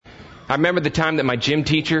I remember the time that my gym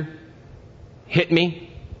teacher hit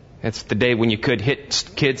me. That's the day when you could hit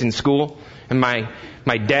kids in school. And my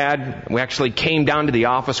dad, we actually came down to the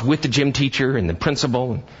office with the gym teacher and the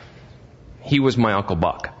principal. He was my Uncle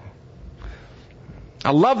Buck.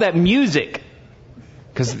 I love that music,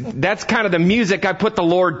 because that's kind of the music I put the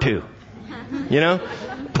Lord to. You know?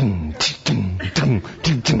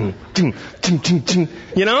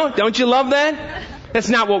 You know? Don't you love that? That's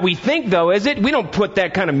not what we think, though, is it? We don't put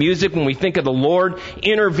that kind of music when we think of the Lord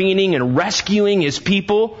intervening and rescuing His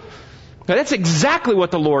people. Now, that's exactly what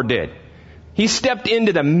the Lord did. He stepped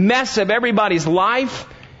into the mess of everybody's life,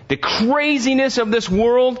 the craziness of this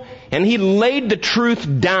world, and He laid the truth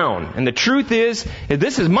down. And the truth is,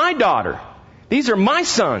 this is my daughter. These are my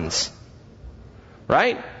sons.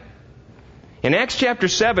 Right? In Acts chapter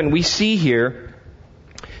 7, we see here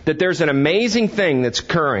that there's an amazing thing that's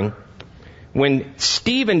occurring when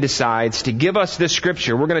Stephen decides to give us this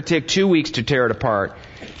scripture. We're going to take 2 weeks to tear it apart.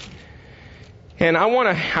 And I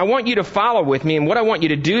want you to follow with me, and what I want you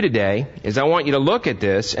to do today is I want you to look at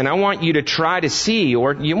this, and I want you to try to see,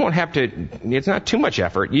 or you won't have to, it's not too much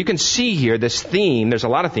effort. You can see here this theme, there's a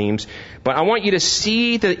lot of themes, but I want you to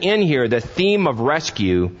see in here the theme of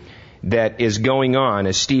rescue that is going on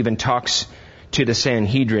as Stephen talks to the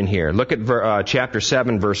Sanhedrin here. Look at chapter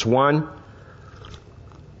 7, verse 1.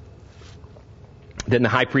 Then the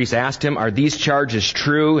high priest asked him, "Are these charges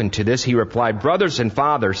true?" And to this he replied, "Brothers and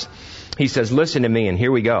fathers," he says, "listen to me," and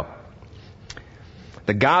here we go.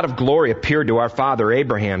 "The God of glory appeared to our father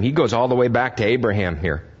Abraham." He goes all the way back to Abraham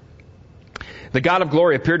here. "The God of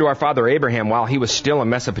glory appeared to our father Abraham while he was still in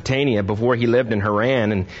Mesopotamia, before he lived in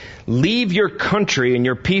Haran. And leave your country and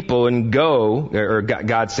your people and go," or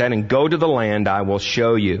God said, "and go to the land I will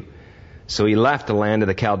show you." So he left the land of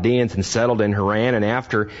the Chaldeans and settled in Haran. And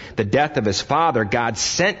after the death of his father, God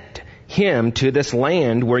sent him to this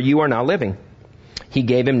land where you are now living. He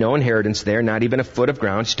gave him no inheritance there, not even a foot of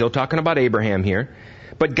ground. Still talking about Abraham here.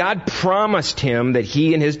 But God promised him that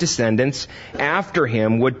he and his descendants after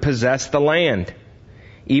him would possess the land.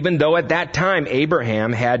 Even though at that time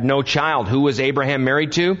Abraham had no child. Who was Abraham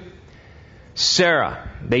married to? Sarah.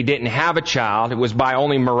 They didn't have a child. It was by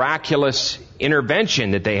only miraculous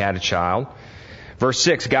intervention that they had a child. Verse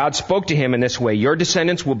 6, God spoke to him in this way, "Your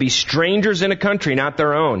descendants will be strangers in a country not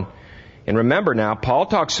their own." And remember now, Paul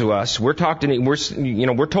talks to us. We're told in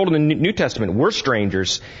the New Testament, we're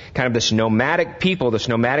strangers. Kind of this nomadic people, this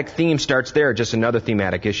nomadic theme starts there. Just another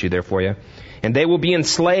thematic issue there for you. "And they will be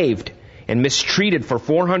enslaved and mistreated for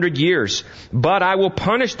 400 years. But I will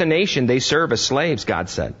punish the nation they serve as slaves," God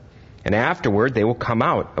said. "And afterward they will come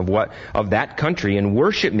out of that country and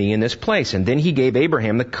worship me in this place." And then he gave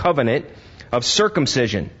Abraham the covenant of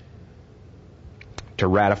circumcision to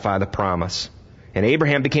ratify the promise. "And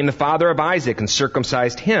Abraham became the father of Isaac and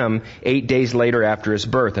circumcised him 8 days later after his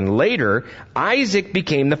birth. And later, Isaac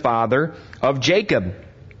became the father of Jacob."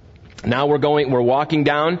 Now we're walking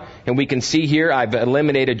down, and we can see here, I've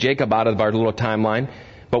eliminated Jacob out of our little timeline.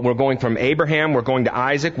 But we're going from Abraham, we're going to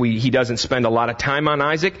Isaac. He doesn't spend a lot of time on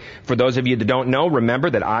Isaac. For those of you that don't know, remember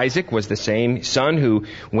that Isaac was the same son who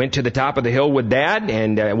went to the top of the hill with Dad,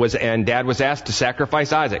 and Dad was asked to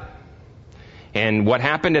sacrifice Isaac. And what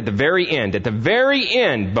happened at the very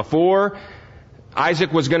end, before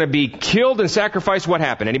Isaac was going to be killed and sacrificed, what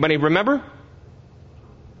happened? Anybody remember?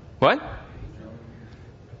 What?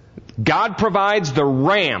 God provides the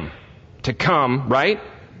ram to come, right?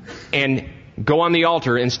 And go on the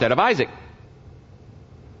altar instead of Isaac.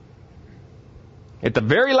 At the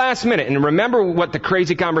very last minute. And remember what the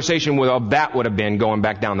crazy conversation of that would have been, going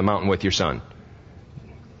back down the mountain with your son.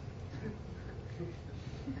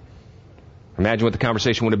 Imagine what the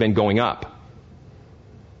conversation would have been going up.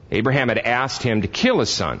 Abraham had asked him to kill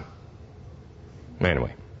his son.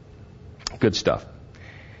 Anyway, good stuff.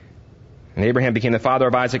 "And Abraham became the father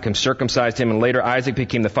of Isaac and circumcised him. And later Isaac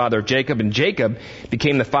became the father of Jacob. And Jacob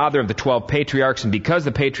became the father of the 12 patriarchs. And because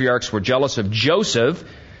the patriarchs were jealous of Joseph,"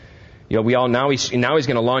 we all now he's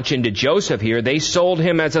going to launch into Joseph here. "They sold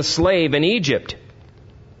him as a slave in Egypt.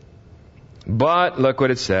 But," look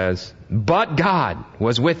what it says, "but God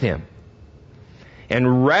was with him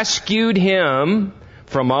and rescued him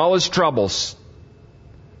from all his troubles.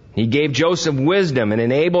 He gave Joseph wisdom and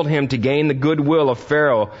enabled him to gain the goodwill of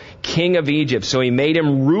Pharaoh, king of Egypt. So he made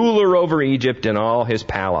him ruler over Egypt and all his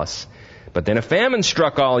palace. But then a famine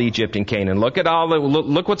struck all Egypt and Canaan." Look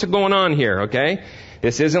what's going on here, okay?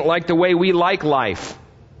 This isn't like the way we like life.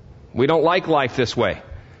 We don't like life this way.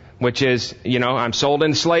 Which is, I'm sold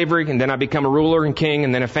into slavery, and then I become a ruler and king,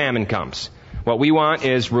 and then a famine comes. What we want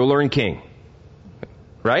is ruler and king.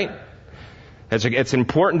 Right? It's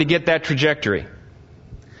important to get that trajectory.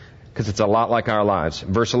 because it's a lot like our lives.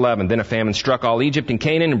 Verse 11, then a famine struck all Egypt and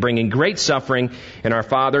Canaan, and bringing great suffering, and our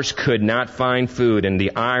fathers could not find food. And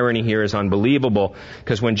the irony here is unbelievable,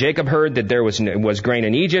 because when Jacob heard that there was grain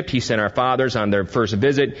in Egypt, he sent our fathers on their first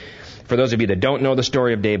visit. For those of you that don't know the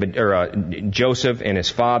story of Joseph and his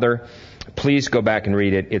father, please go back and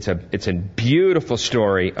read it. It's a beautiful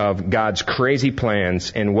story of God's crazy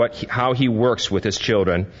plans and how He works with His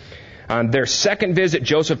children. On their second visit,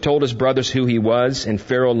 Joseph told his brothers who he was, and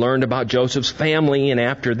Pharaoh learned about Joseph's family. And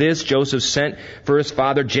after this, Joseph sent for his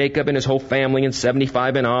father Jacob and his whole family, and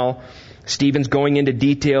 75 in all. Stephen's going into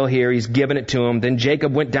detail here. He's giving it to him. Then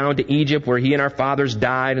Jacob went down to Egypt, where he and our fathers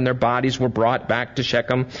died, and their bodies were brought back to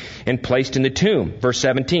Shechem and placed in the tomb. Verse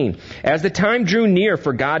 17. As the time drew near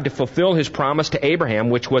for God to fulfill His promise to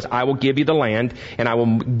Abraham, which was, I will give you the land, and I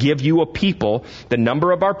will give you a people, the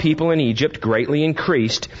number of our people in Egypt greatly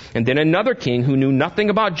increased. And then another king who knew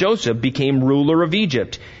nothing about Joseph became ruler of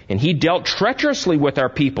Egypt. And he dealt treacherously with our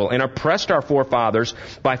people and oppressed our forefathers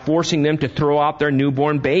by forcing them to throw out their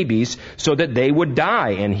newborn babies so that they would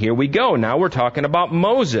die. And here we go. Now we're talking about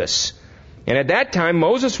Moses. And at that time,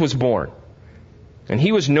 Moses was born. And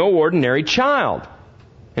he was no ordinary child.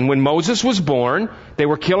 And when Moses was born, they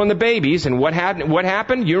were killing the babies. And what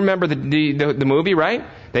happened? You remember the movie, right?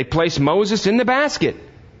 They placed Moses in the basket.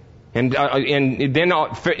 And then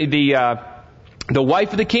the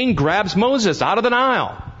wife of the king grabs Moses out of the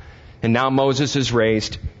Nile. And now Moses is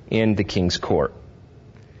raised in the king's court.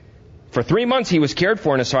 For 3 months he was cared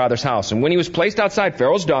for in his father's house. And when he was placed outside,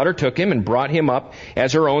 Pharaoh's daughter took him and brought him up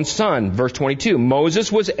as her own son. Verse 22,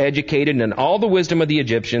 Moses was educated in all the wisdom of the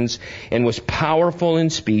Egyptians and was powerful in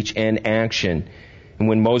speech and action. And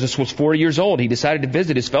when Moses was 40 years old, he decided to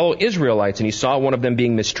visit his fellow Israelites, and he saw one of them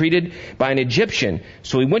being mistreated by an Egyptian.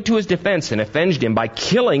 So he went to his defense and avenged him by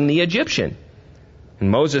killing the Egyptian. And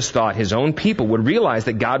Moses thought his own people would realize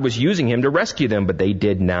that God was using him to rescue them, but they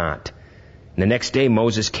did not. And the next day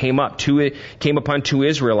Moses came upon 2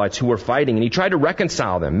 Israelites who were fighting, and he tried to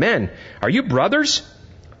reconcile them. Men, are you brothers?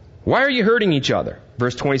 Why are you hurting each other?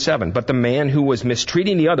 Verse 27, but the man who was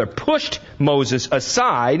mistreating the other pushed Moses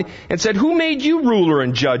aside and said, who made you ruler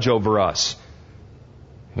and judge over us?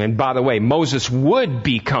 And by the way, Moses would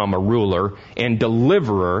become a ruler and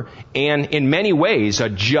deliverer and in many ways a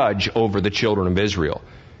judge over the children of Israel.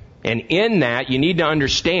 And in that, you need to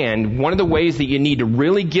understand, one of the ways that you need to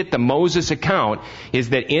really get the Moses account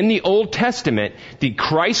is that in the Old Testament, the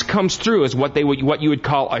Christ comes through as what you would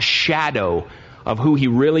call a shadow of who He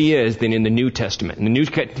really is than in the New Testament. In the New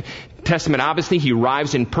Testament, obviously, He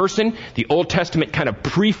arrives in person. The Old Testament kind of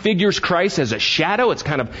prefigures Christ as a shadow. It's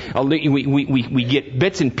kind of, we get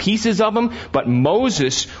bits and pieces of Him, but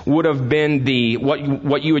Moses would have been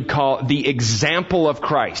what you would call the example of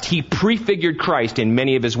Christ. He prefigured Christ in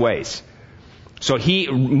many of His ways. So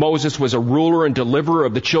Moses was a ruler and deliverer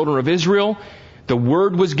of the children of Israel. The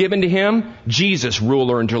Word was given to him. Jesus,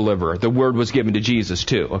 ruler and deliverer. The Word was given to Jesus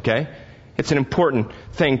too, okay? It's an important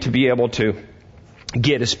thing to be able to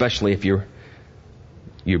get, especially if you're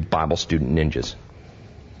Bible student ninjas.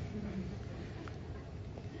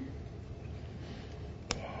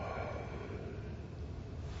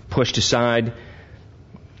 Pushed aside.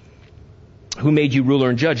 Who made you ruler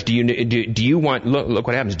and judge? Do you want, look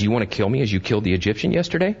what happens. Do you want to kill me as you killed the Egyptian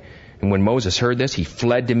yesterday? And when Moses heard this, he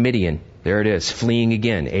fled to Midian. There it is, fleeing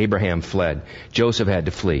again. Abraham fled. Joseph had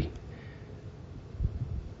to flee,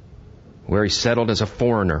 where he settled as a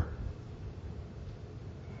foreigner.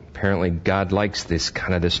 Apparently God likes this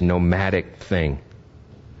nomadic thing.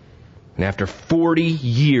 And after 40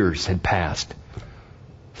 years had passed,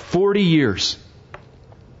 40 years.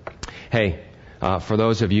 Hey, for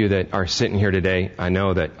those of you that are sitting here today, I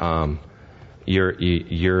know that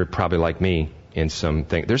you're probably like me in some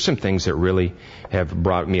things. There's some things that really have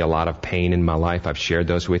brought me a lot of pain in my life. I've shared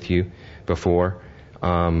those with you before.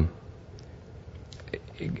 And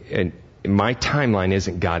my timeline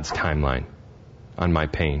isn't God's timeline on my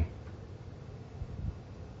pain.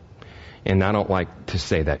 And I don't like to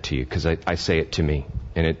say that to you because I say it to me.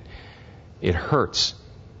 And it hurts.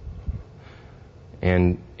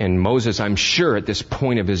 And Moses, I'm sure at this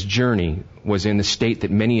point of his journey, was in the state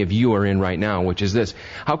that many of you are in right now, which is this.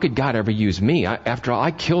 How could God ever use me? After all,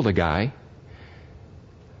 I killed a guy.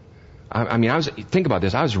 Think about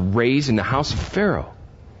this. I was raised in the house of Pharaoh.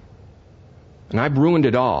 And I've ruined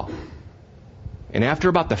it all. And after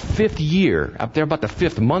about the 5th year, up there about the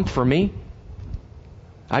 5th month for me,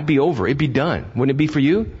 I'd be over. It'd be done. Wouldn't it be for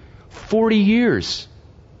you? 40 years.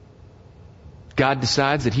 God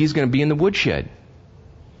decides that He's going to be in the woodshed.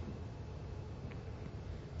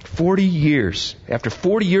 40 years. After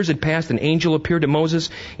 40 years had passed, an angel appeared to Moses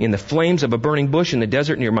in the flames of a burning bush in the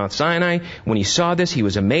desert near Mount Sinai. When he saw this, he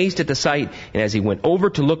was amazed at the sight, and as he went over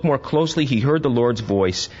to look more closely, he heard the Lord's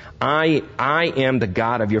voice. I am the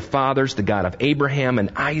God of your fathers, the God of Abraham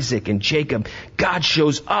and Isaac and Jacob. God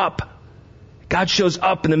shows up. God shows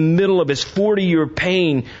up in the middle of his 40-year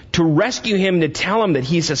pain to rescue him, to tell him that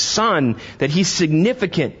he's a son, that he's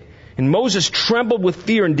significant. And Moses trembled with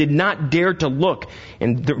fear and did not dare to look.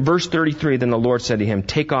 And verse 33, then the Lord said to him,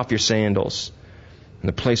 take off your sandals. And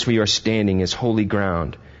the place where you are standing is holy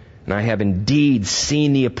ground. And I have indeed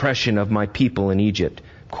seen the oppression of my people in Egypt.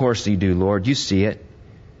 Of course you do, Lord. You see it.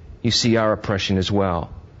 You see our oppression as well.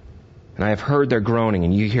 And I have heard their groaning,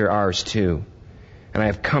 and you hear ours too. And I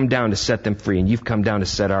have come down to set them free, and you've come down to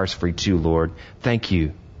set ours free too, Lord. Thank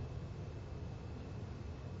you.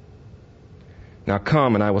 Now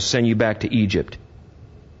come, and I will send you back to Egypt.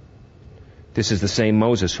 This is the same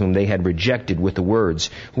Moses whom they had rejected with the words,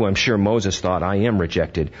 who I'm sure Moses thought, I am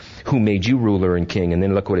rejected, who made you ruler and king. And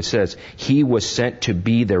then look what it says. He was sent to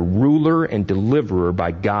be their ruler and deliverer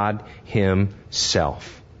by God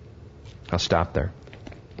himself. I'll stop there.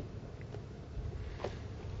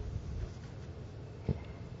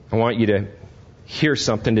 I want you to hear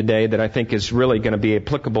something today that I think is really going to be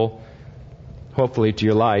applicable, hopefully, to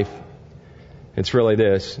your life. It's really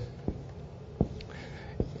this.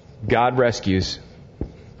 God rescues.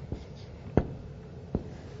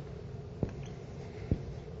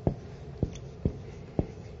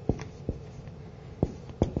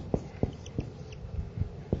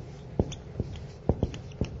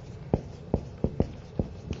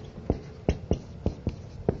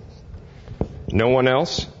 No one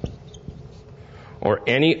else or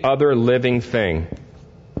any other living thing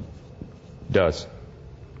does.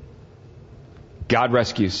 God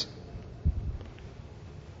rescues.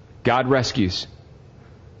 God rescues.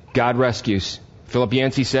 God rescues. Philip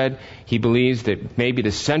Yancey said he believes that maybe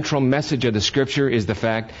the central message of the Scripture is the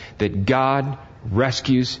fact that God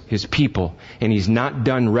rescues His people, and He's not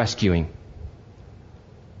done rescuing.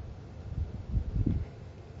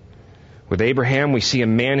 With Abraham, we see a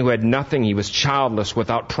man who had nothing. He was childless,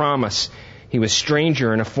 without promise. He was a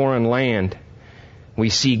stranger in a foreign land. We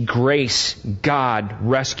see grace, God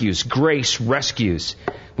rescues. Grace rescues.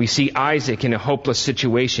 We see Isaac in a hopeless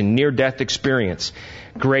situation, near-death experience.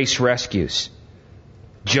 Grace rescues.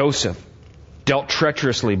 Joseph dealt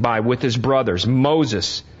treacherously with his brothers.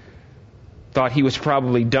 Moses thought he was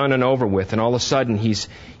probably done and over with, and all of a sudden he's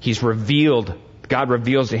revealed. God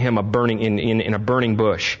reveals to him a burning in a burning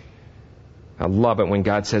bush. I love it when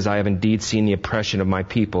God says, I have indeed seen the oppression of my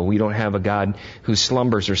people. We don't have a God who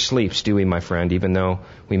slumbers or sleeps, do we, my friend, even though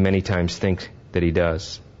we many times think that He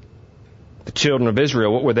does. The children of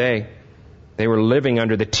Israel, what were they? They were living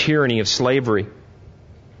under the tyranny of slavery.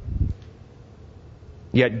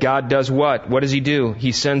 Yet God does what? What does He do?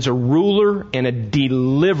 He sends a ruler and a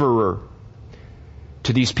deliverer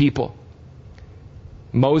to these people.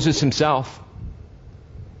 Moses himself.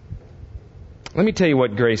 Let me tell you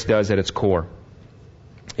what grace does at its core.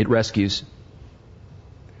 It rescues.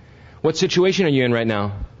 What situation are you in right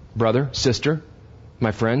now, brother, sister,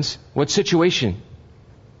 my friends? What situation?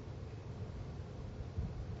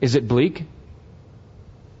 Is it bleak?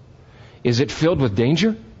 Is it filled with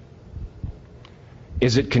danger?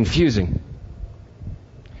 Is it confusing?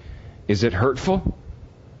 Is it hurtful?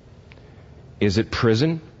 Is it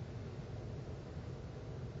prison?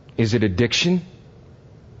 Is it addiction?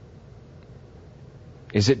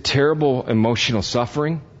 Is it terrible emotional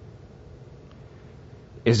suffering?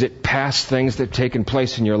 Is it past things that have taken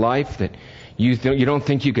place in your life that you don't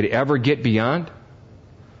think you could ever get beyond?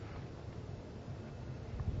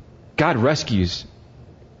 God rescues.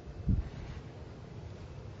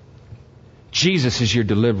 Jesus is your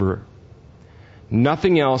deliverer.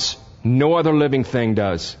 Nothing else, no other living thing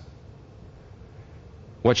does.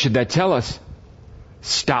 What should that tell us?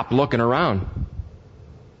 Stop looking around.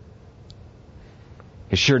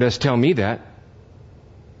 It sure does tell me that.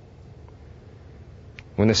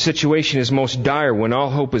 When the situation is most dire, when all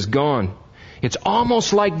hope is gone, it's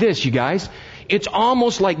almost like this, you guys. It's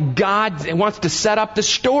almost like God wants to set up the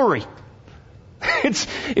story.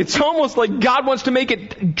 It's almost like God wants to make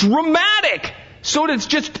it dramatic, so that it's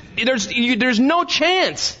just there's no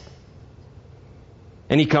chance,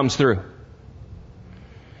 and He comes through.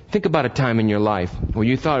 Think about a time in your life where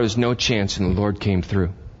you thought there was no chance, and the Lord came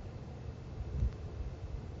through.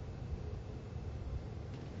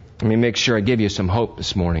 Let me make sure I give you some hope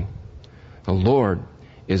this morning. The Lord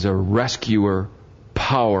is a rescuer,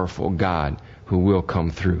 powerful God who will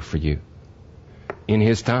come through for you in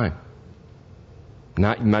His time.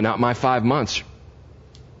 Not my 5 months.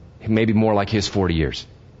 maybe more like his 40 years.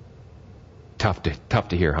 Tough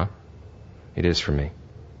to hear, huh? It is for me.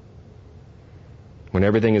 When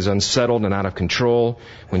everything is unsettled and out of control,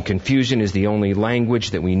 when confusion is the only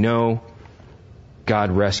language that we know,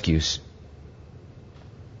 God rescues.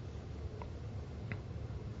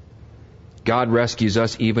 God rescues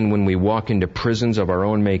us even when we walk into prisons of our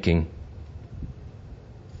own making.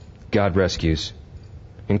 God rescues.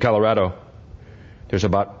 In Colorado, there's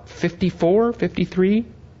about 53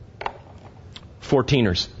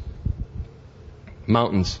 14ers.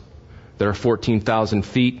 Mountains that are 14,000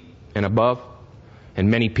 feet and above. And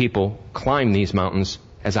many people climb these mountains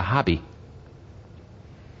as a hobby.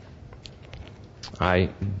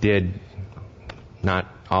 I did, not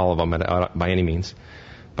all of them by any means,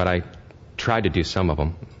 but I tried to do some of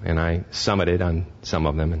them. And I summited on some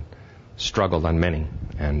of them and struggled on many.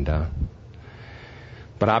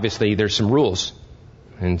 But obviously there's some rules.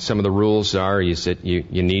 And some of the rules is that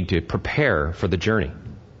you need to prepare for the journey.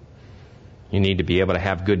 You need to be able to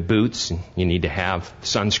have good boots. You need to have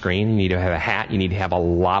sunscreen. You need to have a hat. You need to have a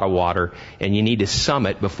lot of water. And you need to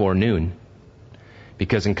summit before noon.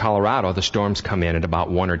 Because in Colorado, the storms come in at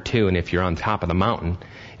about 1 or 2. And if you're on top of the mountain,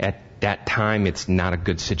 at that time, it's not a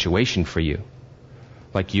good situation for you.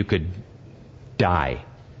 Like you could die.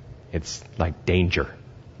 It's like danger.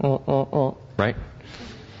 Right?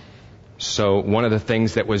 So one of the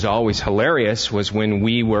things that was always hilarious was when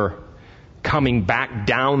we were coming back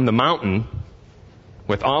down the mountain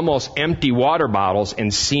with almost empty water bottles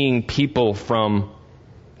and seeing people from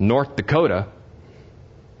North Dakota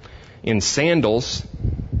in sandals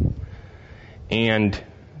and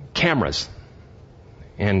cameras.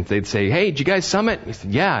 And they'd say, "Hey, did you guys summit?" We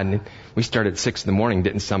said, "Yeah." And we started at 6 in the morning,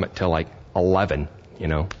 didn't summit till like 11,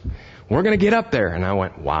 We're going to get up there. And I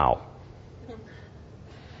went, wow.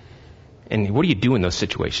 And what do you do in those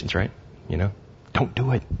situations, right? Don't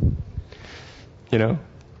do it.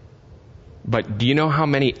 But do you know how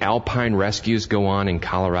many alpine rescues go on in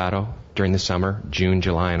Colorado during the summer, June,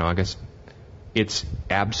 July, and August? It's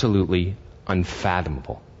absolutely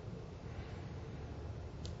unfathomable.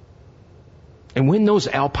 And when those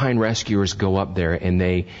alpine rescuers go up there and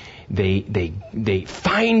they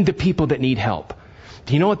find the people that need help,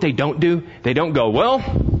 do you know what they don't do? They don't go, "Well,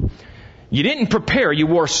 you didn't prepare. You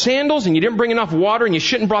wore sandals and you didn't bring enough water and you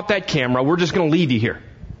shouldn't have brought that camera. We're just going to leave you here."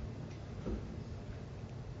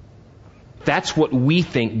 That's what we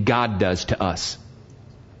think God does to us.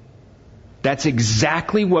 That's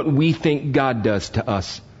exactly what we think God does to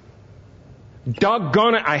us.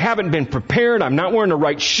 Doggone it, I haven't been prepared. I'm not wearing the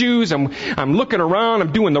right shoes. I'm looking around.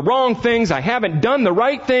 I'm doing the wrong things. I haven't done the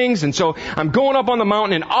right things. And so I'm going up on the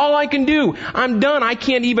mountain and all I can do, I'm done. I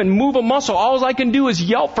can't even move a muscle. All I can do is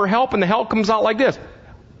yelp for help and the help comes out like this.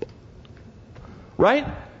 Right?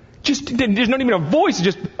 There's not even a voice.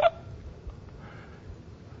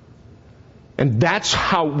 And that's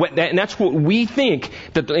what we think.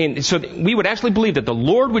 So we would actually believe that the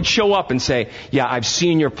Lord would show up and say, "Yeah, I've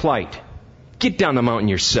seen your plight. Get down the mountain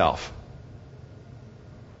yourself."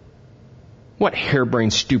 What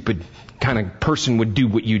harebrained, stupid kind of person would do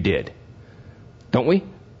what you did? Don't we?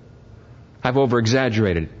 I've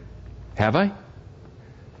over-exaggerated. Have I?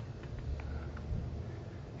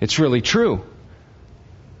 It's really true.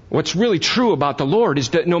 What's really true about the Lord is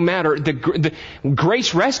that no matter, the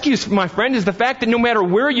grace rescues, my friend, is the fact that no matter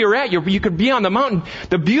where you're at, you could be on the mountain.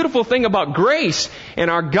 The beautiful thing about grace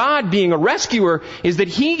and our God being a rescuer is that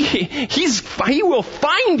He will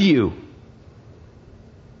find you.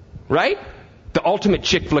 Right? The ultimate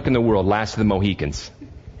chick flick in the world, Last of the Mohicans.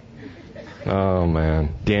 Oh man.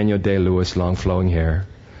 Daniel Day-Lewis, long flowing hair.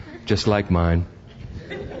 Just like mine.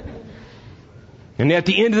 And at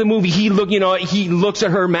the end of the movie, he looks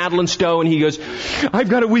at her, Madeline Stowe, and he goes,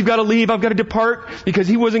 we've got to leave, I've got to depart, because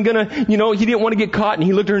he wasn't gonna, he didn't want to get caught, and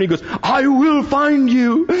he looked at her and he goes, "I will find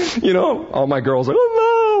you." All my girls are,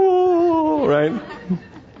 "Oh no," right?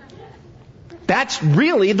 That's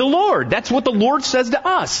really the Lord. That's what the Lord says to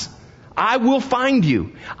us. I will find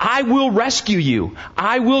you. I will rescue you.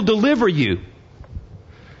 I will deliver you.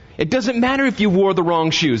 It doesn't matter if you wore the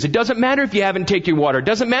wrong shoes. It doesn't matter if you haven't taken your water. It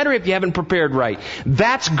doesn't matter if you haven't prepared right.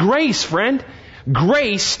 That's grace, friend.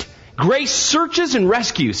 Grace searches and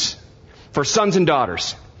rescues for sons and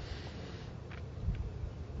daughters.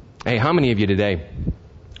 Hey, how many of you today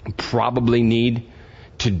probably need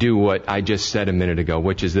to do what I just said a minute ago,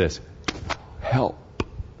 which is this? Help.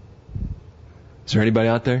 Is there anybody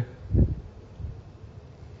out there?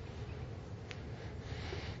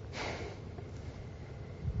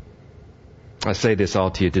 I say this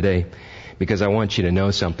all to you today because I want you to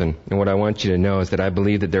know something. And what I want you to know is that I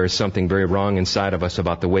believe that there is something very wrong inside of us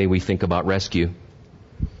about the way we think about rescue.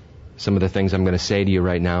 Some of the things I'm going to say to you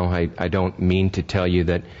right now, I don't mean to tell you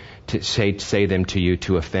that, to say them to you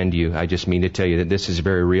to offend you. I just mean to tell you that this is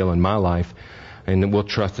very real in my life, and we'll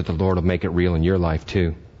trust that the Lord will make it real in your life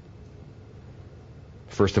too.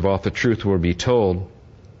 First of all, if the truth were to be told,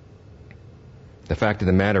 the fact of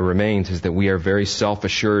the matter remains is that we are very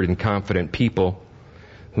self-assured and confident people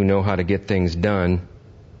who know how to get things done.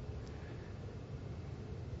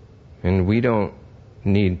 And we don't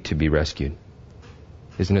need to be rescued.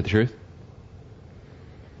 Isn't it the truth?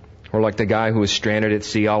 Or like the guy who was stranded at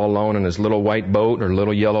sea all alone in his little white boat or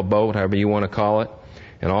little yellow boat, however you want to call it,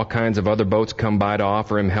 and all kinds of other boats come by to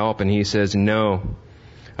offer him help, and he says, "No,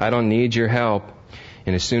 I don't need your help."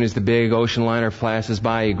 And as soon as the big ocean liner flashes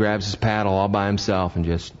by, he grabs his paddle all by himself and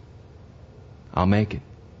just, "I'll make it.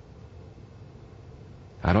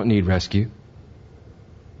 I don't need rescue."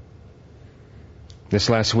 This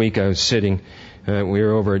last week I was sitting, we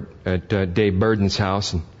were over at Dave Burden's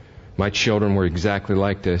house, and my children were exactly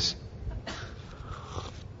like this.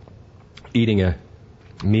 Eating a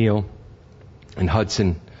meal, and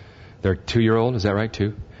Hudson, their 2-year-old, is that right,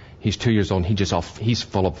 2? He's 2 years old, and he's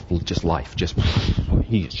full of just life,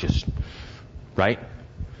 he's just, right?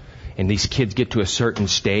 And these kids get to a certain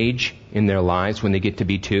stage in their lives when they get to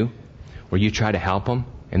be 2, where you try to help them,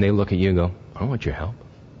 and they look at you and go, "I don't want your help.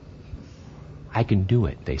 I can do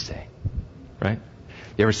it," they say. Right?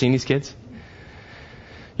 You ever seen these kids?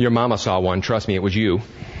 Your mama saw one. Trust me, it was you.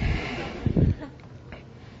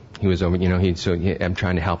 He was over, I'm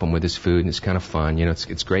trying to help him with his food, and it's kind of fun.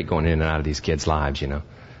 It's great going in and out of these kids' lives, It'd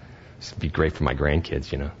be great for my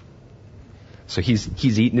grandkids, So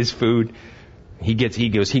he's eating his food. He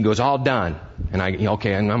goes all done. And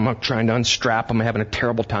I'm trying to unstrap him. I'm having a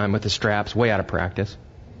terrible time with the straps, way out of practice.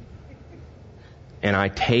 And I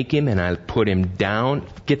take him and I put him down.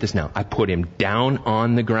 Get this now. I put him down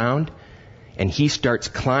on the ground, and he starts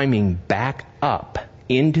climbing back up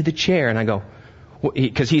into the chair. And I go,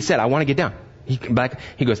 because he said, "I want to get down."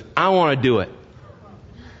 He goes, "I want to do it."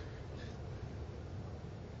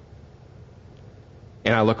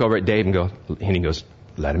 And I look over at Dave and he goes,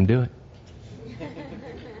 "Let him do it."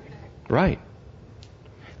 Right.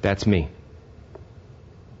 That's me.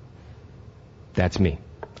 That's me.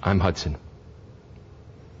 I'm Hudson.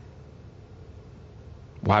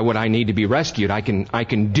 Why would I need to be rescued? I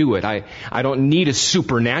can do it. I don't need a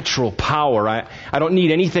supernatural power. I don't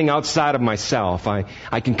need anything outside of myself.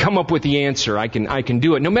 I can come up with the answer. I can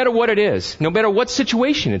do it. No matter what it is. No matter what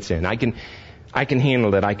situation it's in. I can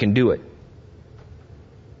handle it. I can do it.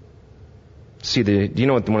 See, do you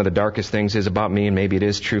know what one of the darkest things is about me, and maybe it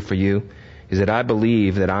is true for you, is that I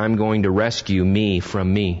believe that I'm going to rescue me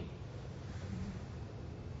from me.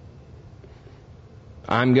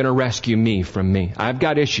 I'm going to rescue me from me. I've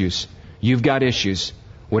got issues. You've got issues.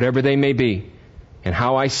 Whatever they may be. And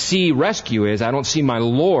how I see rescue is, I don't see my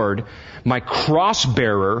Lord, my cross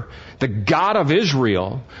bearer, the God of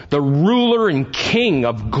Israel, the ruler and King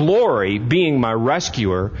of glory being my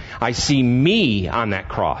rescuer. I see me on that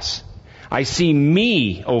cross. I see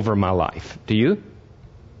me over my life. Do you?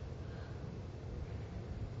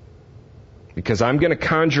 Because I'm going to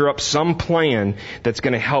conjure up some plan that's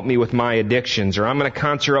going to help me with my addictions, or I'm going to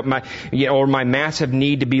conjure up my massive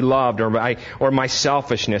need to be loved, or my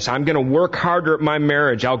selfishness. I'm going to work harder at my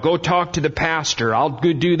marriage. I'll go talk to the pastor. I'll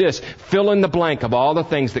go do this. Fill in the blank of all the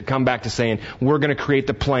things that come back to saying, we're going to create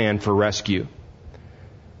the plan for rescue.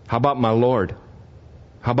 How about my Lord?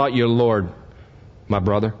 How about your Lord, my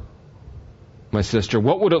brother, my sister?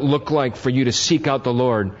 What would it look like for you to seek out the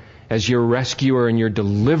Lord as your rescuer and your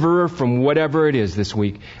deliverer from whatever it is this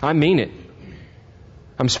week? I mean it.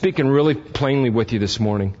 I'm speaking really plainly with you this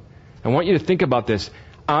morning. I want you to think about this.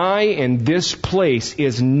 I and this place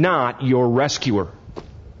is not your rescuer.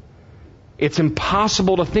 It's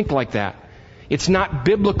impossible to think like that. It's not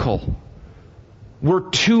biblical. We're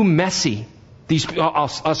too messy.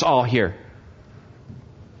 Us all here.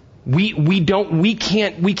 We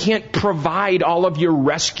can't provide all of your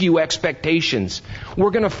rescue expectations.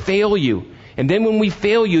 We're going to fail you. And then when we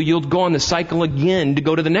fail you, you'll go on the cycle again to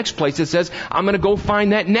go to the next place that says, I'm going to go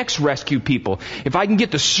find that next rescue people. If I can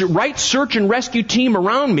get the right search and rescue team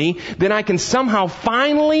around me, then I can somehow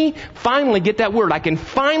finally get that word. I can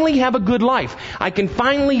finally have a good life. I can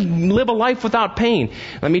finally live a life without pain.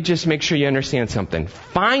 Let me just make sure you understand something.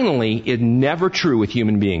 Finally is never true with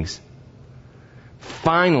human beings.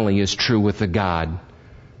 Finally is true with the God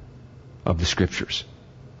of the Scriptures,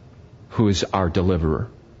 who is our deliverer.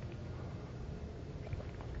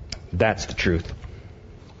 That's the truth.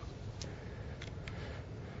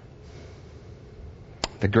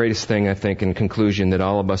 The greatest thing, I think, in conclusion, that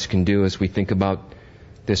all of us can do as we think about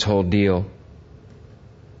this whole deal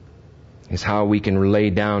is how we can lay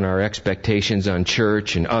down our expectations on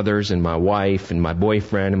church and others and my wife and my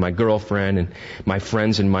boyfriend and my girlfriend and my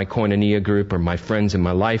friends in my koinonia group or my friends in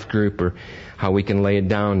my life group, or how we can lay it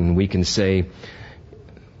down and we can say,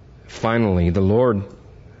 finally, the Lord,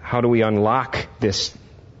 how do we unlock this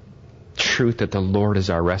truth that the Lord is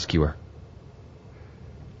our rescuer?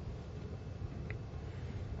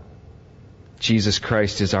 Jesus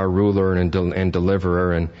Christ is our ruler and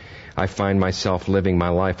deliverer, and I find myself living my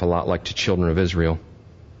life a lot like the children of Israel.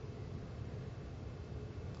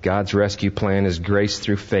 God's rescue plan is grace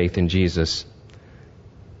through faith in Jesus.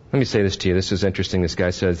 Let me say this to you. This is interesting. This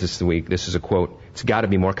guy says this week. This is a quote. It's got to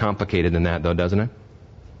be more complicated than that, though, doesn't it?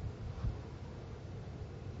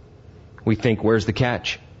 We think, where's the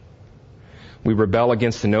catch? We rebel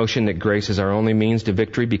against the notion that grace is our only means to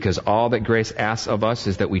victory because all that grace asks of us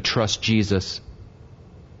is that we trust Jesus.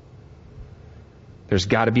 There's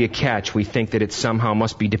got to be a catch. We think that it somehow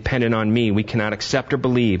must be dependent on me. We cannot accept or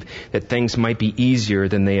believe that things might be easier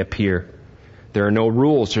than they appear. There are no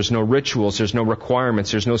rules, there's no rituals, there's no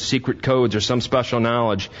requirements, there's no secret codes or some special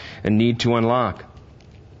knowledge and need to unlock.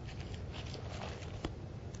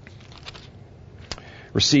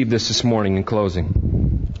 Receive this morning in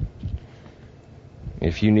closing.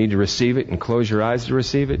 If you need to receive it and close your eyes to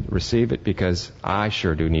receive it because I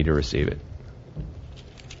sure do need to receive it.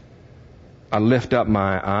 I lift up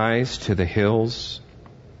my eyes to the hills.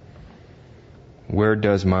 Where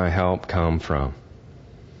does my help come from?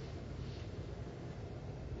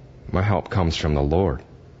 My help comes from the Lord,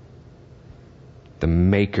 the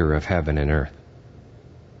maker of heaven and earth.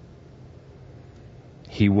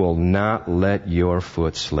 He will not let your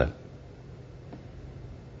foot slip.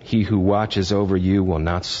 He who watches over you will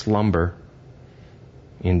not slumber.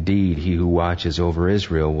 Indeed, he who watches over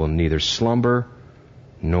Israel will neither slumber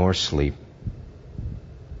nor sleep.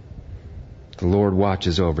 The Lord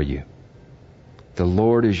watches over you. The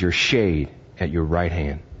Lord is your shade at your right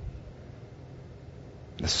hand.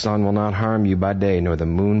 The sun will not harm you by day, nor the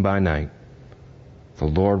moon by night. The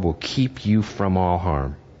Lord will keep you from all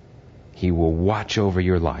harm. He will watch over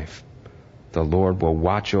your life. The Lord will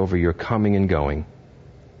watch over your coming and going,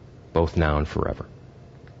 both now and forever.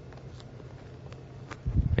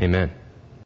 Amen.